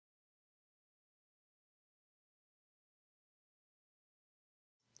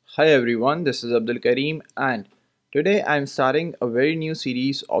Hi everyone, this is Abdul Karim and today I am starting a very new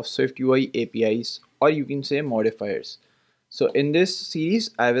series of SwiftUI APIs, or you can say modifiers. So in this series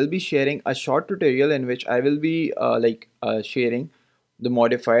I will be sharing a short tutorial in which I will be sharing the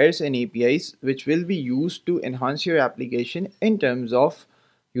modifiers and APIs which will be used to enhance your application in terms of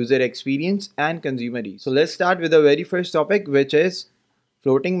user experience and consumer ease. So let's start with the very first topic, which is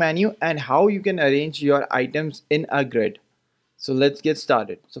floating menu and how you can arrange your items in a grid. So let's get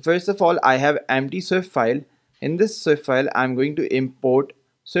started. So first of all, I have empty Swift file. In this Swift file, I'm going to import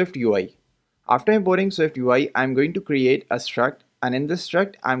SwiftUI. After importing SwiftUI, I'm going to create a struct, and in this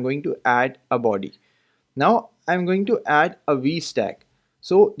struct, I'm going to add a body. Now I'm going to add a VStack.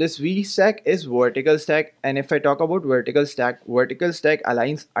 So this VStack is vertical stack, and if I talk about vertical stack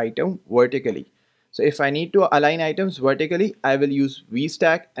aligns item vertically. So if I need to align items vertically, I will use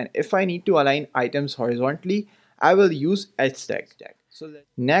VStack, and if I need to align items horizontally, I will use HStack. So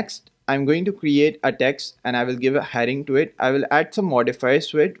next, I'm going to create a text and I will give a heading to it. I will add some modifiers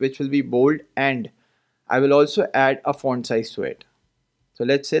to it, which will be bold, and I will also add a font size to it. So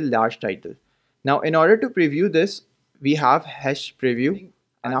let's say large title. Now in order to preview this, we have hash preview,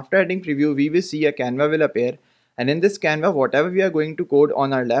 and after adding preview, we will see a canva will appear, and in this canva, whatever we are going to code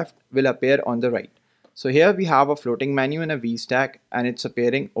on our left will appear on the right. So here we have a floating menu and a VStack, and it's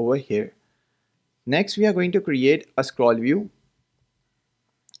appearing over here. Next, we are going to create a scroll view,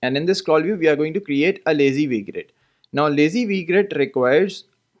 and in this scroll view, we are going to create a lazy V grid. Now lazy V grid requires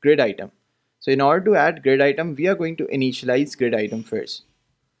grid item. So in order to add grid item, we are going to initialize grid item first.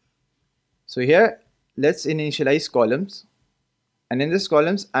 So here, let's initialize columns, and in this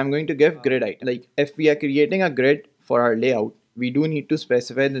columns, I'm going to give grid item. Like if we are creating a grid for our layout, we do need to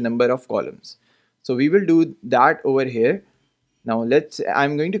specify the number of columns. So we will do that over here. Now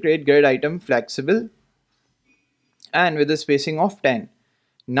I'm going to create grid item flexible and with a spacing of 10.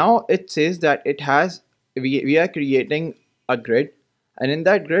 Now it says that we are creating a grid, and in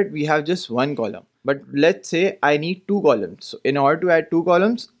that grid we have just one column. But let's say I need two columns. So in order to add two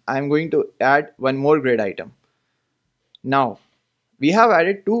columns, I'm going to add one more grid item. Now we have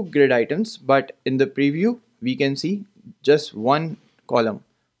added two grid items, but in the preview we can see just one column.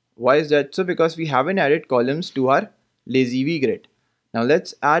 Why is that? So because we haven't added columns to our lazy V grid. Now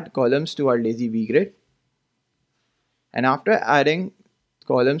let's add columns to our lazy V grid. And after adding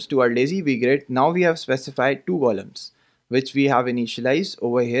columns to our lazy V grid, now we have specified two columns, which we have initialized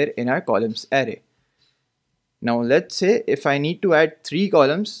over here in our columns array. Now let's say if I need to add three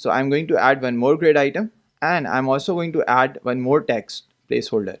columns, so I'm going to add one more grid item, and I'm also going to add one more text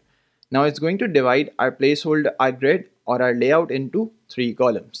placeholder. Now it's going to divide our placeholder, our grid or our layout into three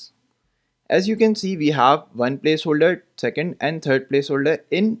columns. As you can see, we have one placeholder, second and third placeholder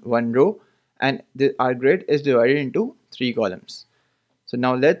in one row, and our grid is divided into three columns. So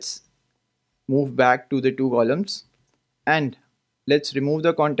now let's move back to the two columns and let's remove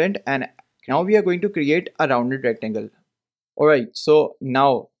the content, and now we are going to create a rounded rectangle. Alright, so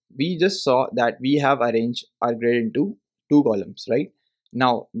now we just saw that we have arranged our grid into two columns, right?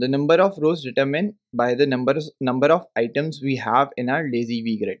 Now the number of rows determined by the number of items we have in our lazy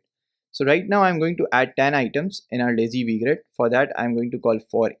V grid. So right now I'm going to add 10 items in our lazy V grid. For that I'm going to call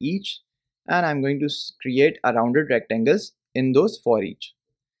for each, and I'm going to create a rounded rectangles in those for each.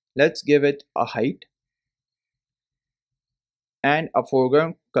 Let's give it a height and a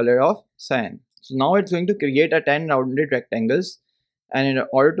foreground color of cyan. So now it's going to create a 10 rounded rectangles, and in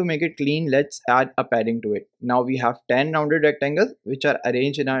order to make it clean, let's add a padding to it. Now we have 10 rounded rectangles which are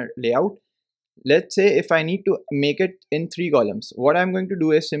arranged in our layout. Let's say if I need to make it in three columns, what I'm going to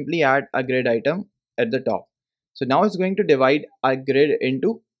do is simply add a grid item at the top. So now it's going to divide our grid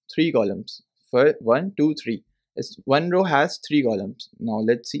into three columns. For 1, 2, 3. One row has three columns. Now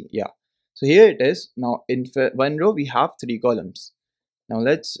let's see. Yeah. So here it is. Now in one row we have three columns. Now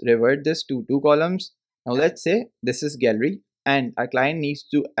let's revert this to two columns. Now let's say this is gallery, and our client needs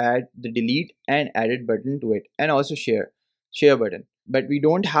to add the delete and edit button to it, and also share button. But we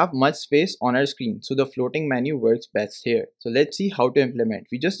don't have much space on our screen, so the floating menu works best here. So let's see how to implement.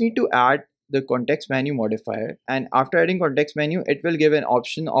 We just need to add the context menu modifier, and after adding context menu, it will give an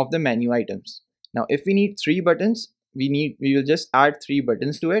option of the menu items. Now if we need three buttons, we will just add three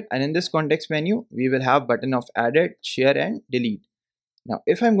buttons to it, and in this context menu we will have button of edit, share and delete. Now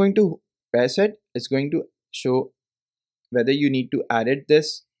if I'm going to press it, it's going to show whether you need to edit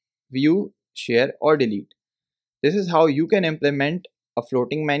this, view, share or delete. This is how you can implement a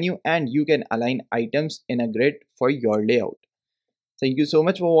floating menu, and you can align items in a grid for your layout. Thank you so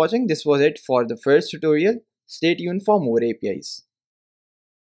much for watching. This was it for the first tutorial. Stay tuned for more APIs.